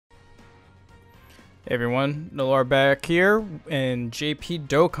Hey everyone, Nolar back here in JP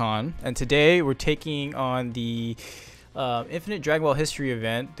Dokkan, and today we're taking on the Infinite Dragonball History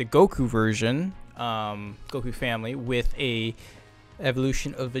event, the Goku version, Goku family, with a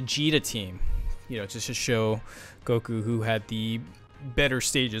evolution of Vegeta team. You know, just to show Goku who had the better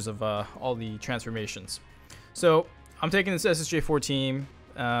stages of all the transformations. So I'm taking this SSJ4 team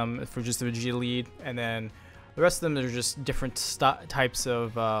for just the Vegeta lead, and then the rest of them are just different types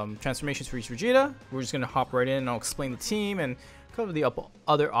of transformations for each Vegeta. We're just going to hop right in and I'll explain the team and cover the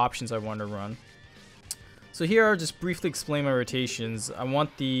other options I want to run. So here I'll just briefly explain my rotations. I want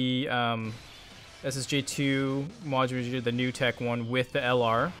the SSJ2 module Vegeta, the new tech one with the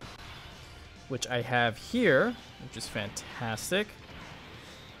LR, which I have here, which is fantastic.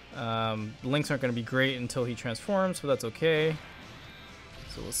 Links aren't going to be great until he transforms, but that's okay.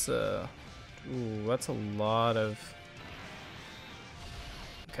 So let's ooh, that's a lot of...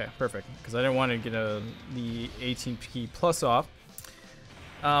 Okay, perfect. Because I didn't want to get the 18p plus off.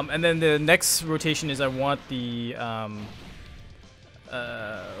 And then the next rotation is I want the...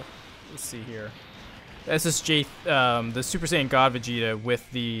 let's see here. The SSJ, the Super Saiyan God Vegeta with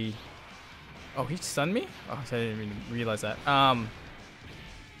the... Oh, he stunned me? Oh, I didn't even realize that.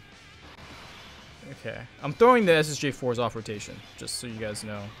 Okay. I'm throwing the SSJ4s off rotation, just so you guys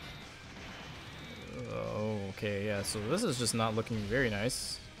know. Oh, okay, yeah, so this is just not looking very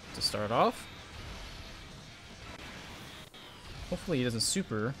nice to start off. Hopefully he doesn't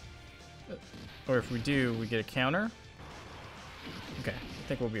super. Or if we do, we get a counter. Okay, I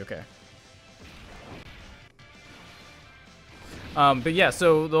think we'll be okay. But yeah,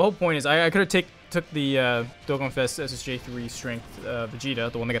 so the whole point is I could have took the Dokkan Fest SSJ3 Strength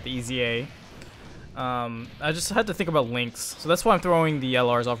Vegeta, the one that got the EZA. I just had to think about links, so that's why I'm throwing the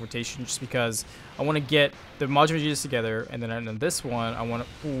LRs off rotation, just because I want to get the modular Vegetas together, and then on this one I want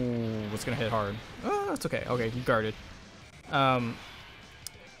to... Ooh, it's gonna hit hard. Oh, that's okay. Okay, he guarded. And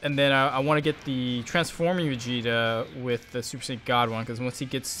then I want to get the transforming Vegeta with the Super Saiyan God one, because once he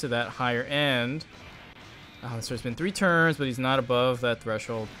gets to that higher end... Oh, so it's been 3 turns, but he's not above that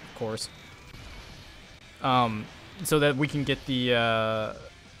threshold, of course. So that we can get the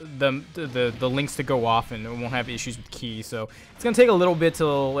links to go off and it won't have issues with key. So it's gonna take a little bit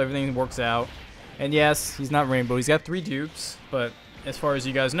till everything works out. And yes, he's not Rainbow, he's got 3 dupes, but as far as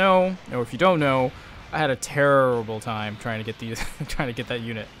you guys know, or if you don't know, I had a terrible time trying to get these trying to get that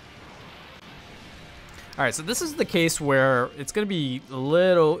unit. Alright, so this is the case where it's gonna be a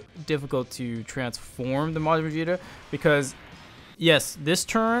little difficult to transform the Modern Vegeta, because yes, this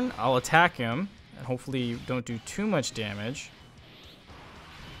turn I'll attack him and hopefully don't do too much damage.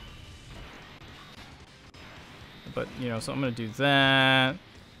 But, you know, so I'm going to do that.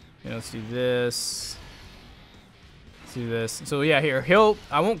 You know, let's do this. Let's do this. So, yeah, here,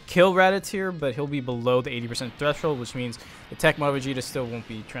 I won't kill Raditz here, but he'll be below the 80% threshold, which means the Tech Model Vegeta still won't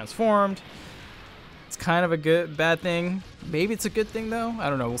be transformed. It's kind of a bad thing. Maybe it's a good thing, though. I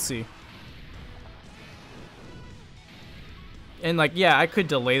don't know. We'll see. And, like, yeah, I could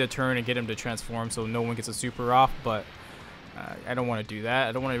delay the turn and get him to transform so no one gets a super off, but... I don't want to do that.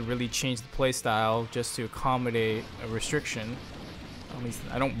 I don't want to really change the play style just to accommodate a restriction. At least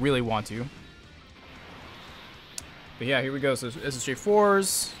I don't really want to. But yeah, here we go. So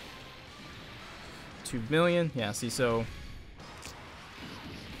SSJ4s. 2 million. Yeah, see, so...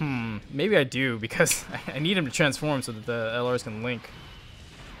 Maybe I do, because I need him to transform so that the LRs can link.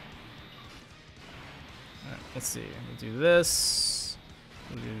 Alright, let's see. We'll do this.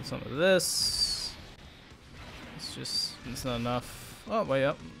 We'll do some of this. It's not enough. Oh, way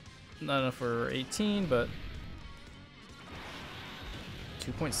up. Not enough for 18, but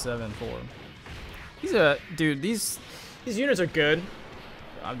 2.74. Dude, these units are good.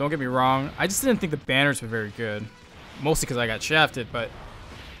 Don't get me wrong. I just didn't think the banners were very good. Mostly because I got shafted, but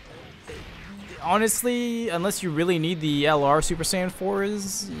honestly, unless you really need the LR Super Saiyan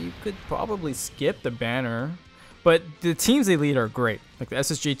 4s, you could probably skip the banner. But the teams they lead are great. Like the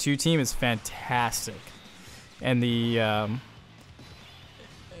SSJ2 team is fantastic. And the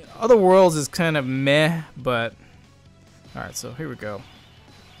Other Worlds is kind of meh, but... Alright, so here we go.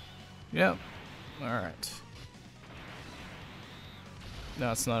 Yep. Alright. No,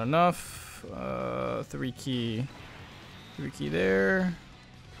 that's not enough. 3 key. 3 key there.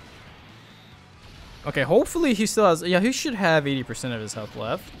 Okay, hopefully he still has... Yeah, he should have 80% of his health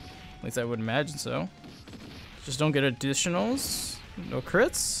left. At least I would imagine so. Just don't get additionals. No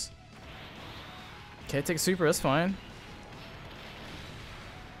crits. Okay, take a super, that's fine.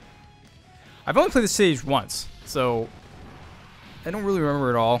 I've only played this stage once, so I don't really remember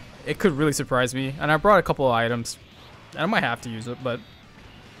it all. It could really surprise me, and I brought a couple of items. I might have to use it, but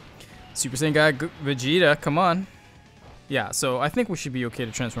Super Saiyan guy Vegeta, come on. Yeah, so I think we should be okay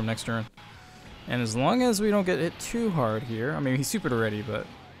to transform next turn. And as long as we don't get hit too hard here. I mean, he's supered already, but...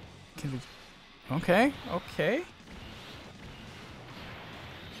 Can we... Okay, okay.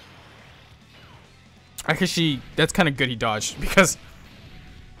 Actually, that's kind of good he dodged, because...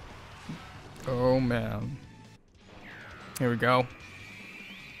 Oh, man. Here we go.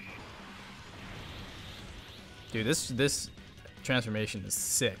 Dude, this transformation is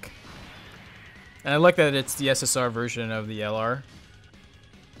sick. And I like that it's the SSR version of the LR.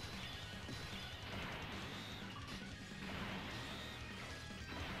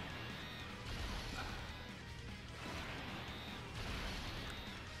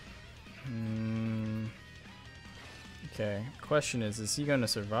 Okay, question is he gonna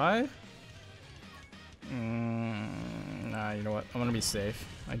survive? Nah, you know what? I'm gonna be safe.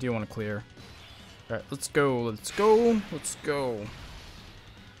 I do want to clear. Alright, let's go, let's go, let's go.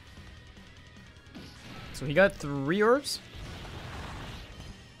 So he got 3 orbs?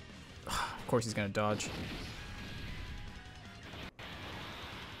 Of course he's gonna dodge.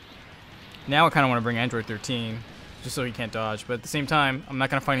 Now I kind of want to bring Android 13, just so he can't dodge, but at the same time, I'm not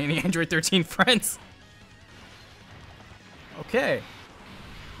gonna find any Android 13 friends. Okay.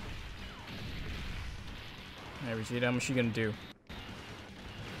 Hey Vegeta, what's she gonna do?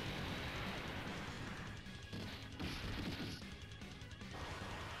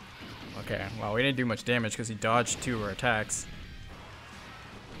 Okay, well, we didn't do much damage because he dodged 2 of our attacks.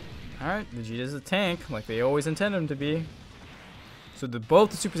 Alright, Vegeta's a tank, like they always intend him to be. So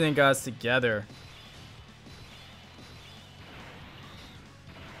both the Super Saiyan gods together.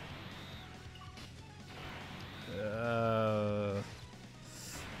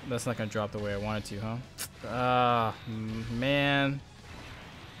 That's not gonna drop the way I wanted to, huh? Ah, man.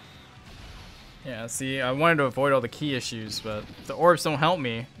 Yeah, see, I wanted to avoid all the key issues, but the orbs don't help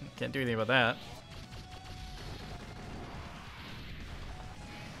me. Can't do anything about that.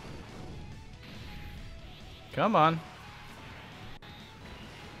 Come on.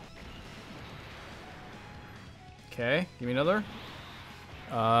 Okay, give me another.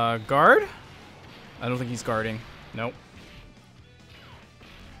 Guard? I don't think he's guarding. Nope.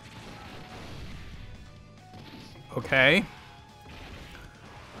 Okay.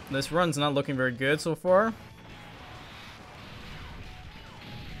 This run's not looking very good so far.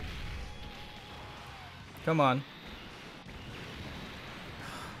 Come on.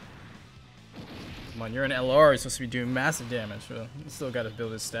 Come on, you're an LR. You're supposed to be doing massive damage. Well, he's still got to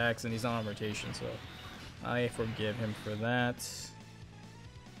build his stacks, and he's not on rotation, so I forgive him for that.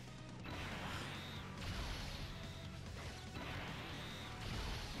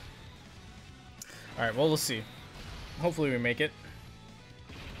 Alright, well, we'll see. Hopefully we make it.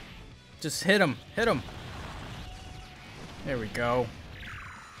 Just hit him. Hit him. There we go.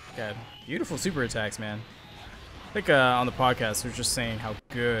 God, beautiful super attacks, man. I think on the podcast, they're just saying how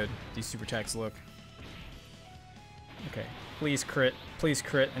good these super attacks look. Okay. Please crit. Please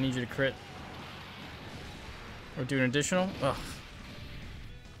crit. I need you to crit. Or do an additional. Ugh.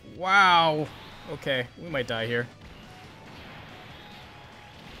 Wow. Okay. We might die here.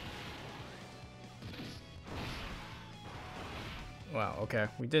 Wow, okay.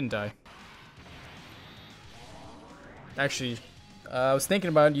 We didn't die. Actually, I was thinking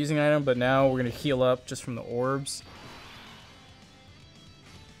about using an item, but now we're going to heal up just from the orbs.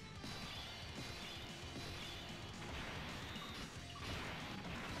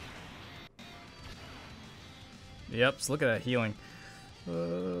 Yep, so look at that healing.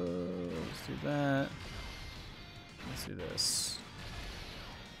 Let's do that. Let's do this.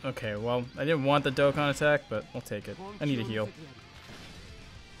 Okay, well, I didn't want the Dokkan attack, but I'll take it. I need a heal.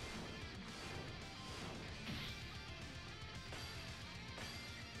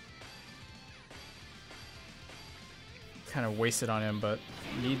 Kind of wasted on him, but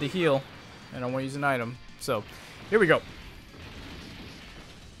need the heal. I don't want to use an item. So, here we go.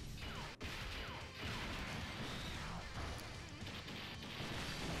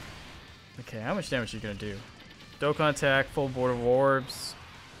 Okay, how much damage are you going to do? Dokkan attack, full board of orbs.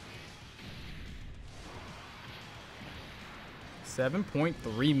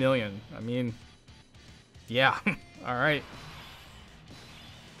 7.3 million. I mean, yeah. All right.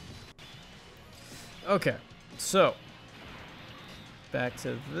 Okay, so back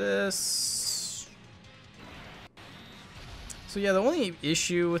to this. So yeah, the only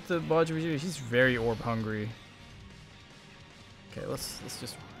issue with the Vegeta is he's very orb hungry. Okay, let's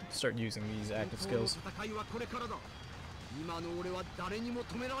just start using these active skills.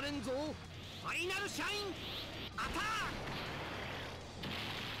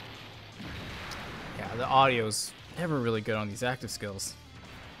 Yeah, the audio's never really good on these active skills.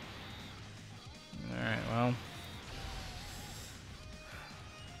 Alright, well.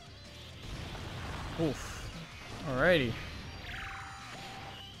 Oof. Alrighty.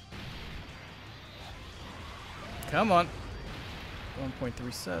 Come on.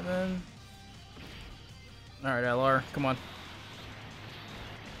 1.37. Alright, LR, come on.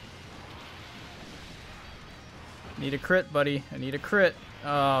 Need a crit, buddy. I need a crit.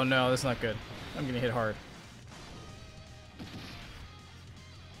 Oh no, that's not good. I'm gonna hit hard.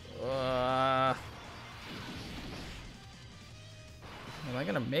 Am I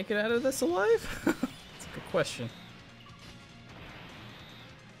gonna make it out of this alive? That's a good question.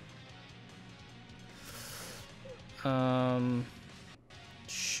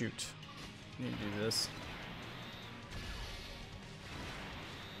 Shoot. I need to do this.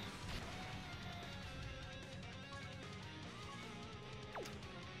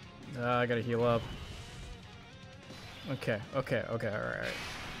 I gotta heal up. Okay, alright.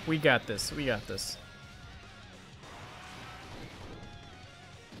 We got this, we got this.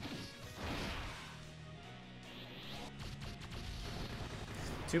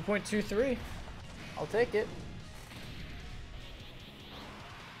 $2.23. I'll take it.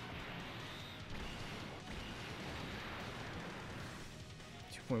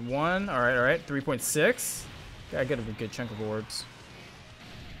 $2.1. Alright. 3.6. I get a good chunk of orbs.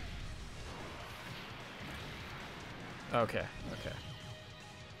 Okay.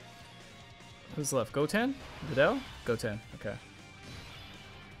 Who's left? Goten? Videl? Goten. Okay.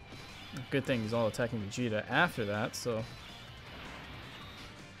 Good thing he's all attacking Vegeta after that, so.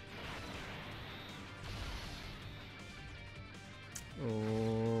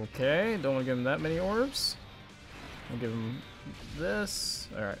 Okay, don't want to give him that many orbs. I'll give him this.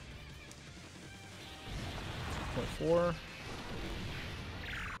 Alright. 2.4.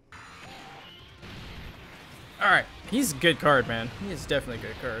 Alright, he's a good card, man. He is definitely a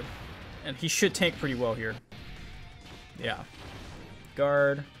good card. And he should tank pretty well here. Yeah.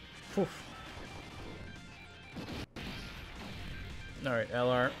 Guard. Alright,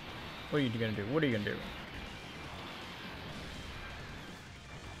 LR. What are you gonna do? What are you gonna do?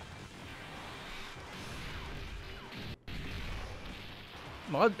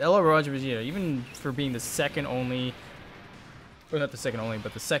 LR Roger Vegeta, even for being the second only, or not the second only,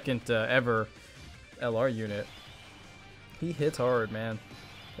 but the second ever LR unit, he hits hard, man.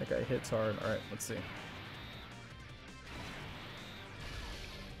 That guy hits hard. Alright, let's see.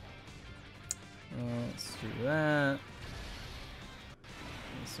 Let's do that.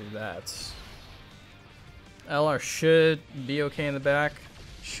 Let's do that. LR should be okay in the back.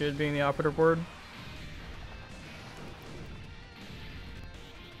 Should be in the operator board.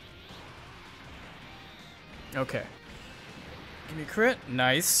 Okay. Give me crit.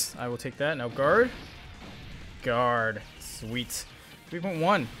 Nice. I will take that. Now guard. Guard. Sweet.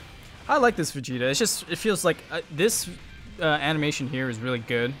 3.1. I like this Vegeta. It's just, it feels like this animation here is really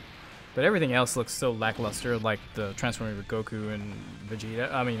good, but everything else looks so lackluster, like the transforming with Goku and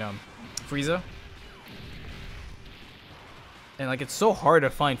Vegeta. I mean, Frieza. And like, it's so hard to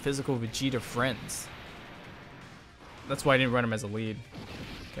find physical Vegeta friends. That's why I didn't run him as a lead.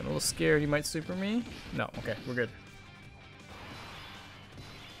 Getting a little scared he might super me. No, okay, we're good.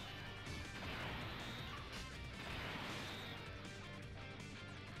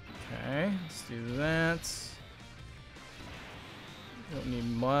 Okay, let's do that. Don't need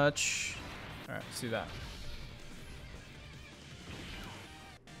much. Alright, let's do that.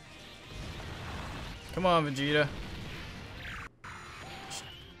 Come on, Vegeta.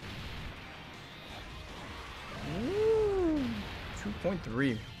 Ooh,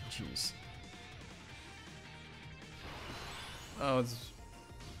 2.3. Jeez. Oh, it's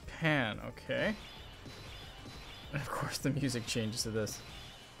Pan. Okay. And of course, the music changes to this.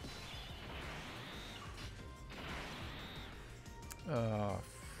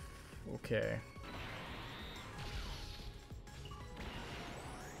 Okay.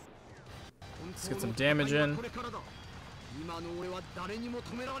 Let's get some damage in.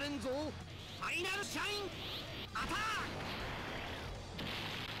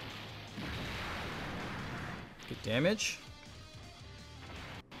 Good damage.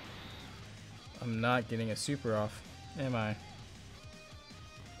 I'm not getting a super off, am I?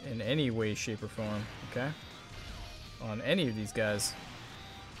 In any way, shape, or form. Okay. On any of these guys.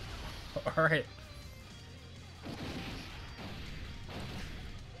 Alright.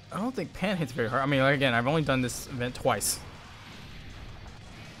 I don't think Pan hits very hard. I mean, like, again, I've only done this event twice.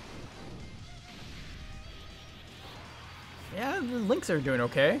 Yeah, the Links are doing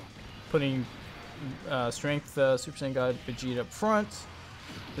okay. Putting Strength Super Saiyan God Vegeta up front.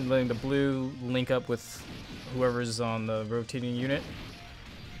 Then letting the blue link up with whoever's on the rotating unit.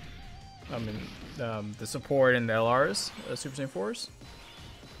 I mean, the support and the LRs, Super Saiyan 4s.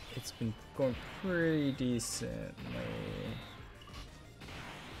 It's been going pretty decently.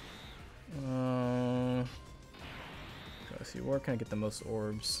 Let's see, where can I get the most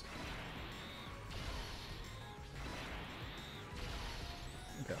orbs?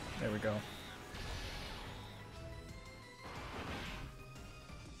 Okay, there we go.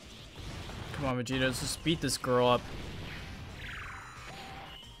 Come on, Vegeta, let's just beat this girl up.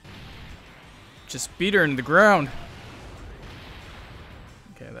 Just beat her into the ground.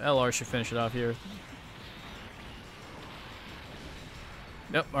 Okay, the LR should finish it off here.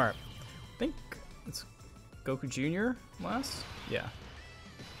 Yep, alright. I think it's Goku Jr. last? Yeah.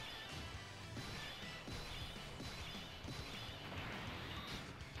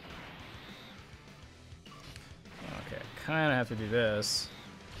 Okay, I kinda have to do this.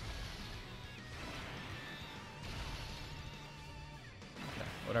 Okay,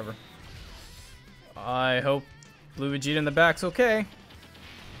 whatever. I hope Blue Vegeta in the back's okay.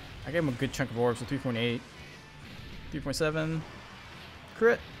 I gave him a good chunk of orbs, so 3.8. 3.7.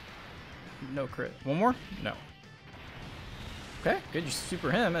 Crit. No crit. One more? No. Okay, good. You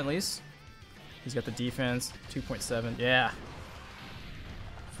super him at least. He's got the defense. 2.7. Yeah.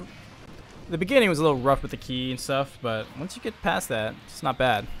 The beginning was a little rough with the key and stuff, but once you get past that, it's not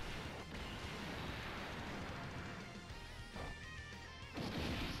bad.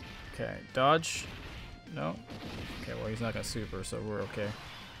 Okay, dodge. No. Okay, well, he's not gonna super, so we're okay.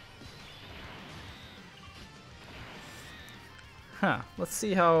 Huh. Let's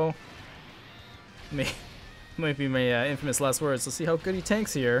see how. Might be my infamous last words. Let's see how good he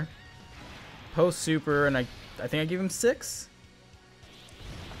tanks here. Post super, and I think I give him 6.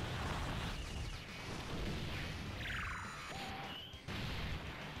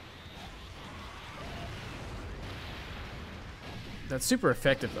 That's super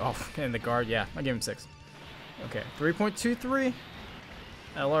effective. Oh, and the guard, yeah, I gave him 6. Okay, 3.23.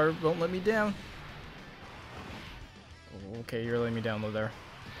 LR won't let me down. Okay, you're letting me down low there.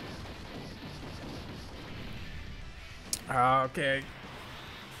 Okay.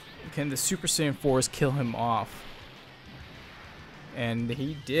 Can the Super Saiyan 4s kill him off? And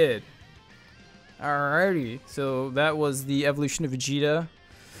he did. Alrighty, so that was the evolution of Vegeta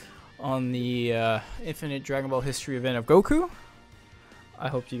on the Infinite Dragonball History event of Goku. I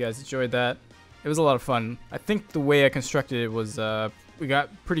hope you guys enjoyed that. It was a lot of fun. I think the way I constructed it was we got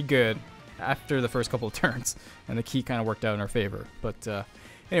pretty good after the first couple of turns, and the key kind of worked out in our favor. But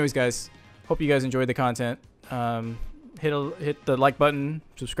anyways, guys, hope you guys enjoyed the content. Hit the like button,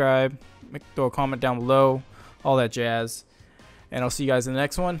 subscribe, throw a comment down below, all that jazz. And I'll see you guys in the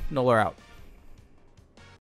next one. Nolar out.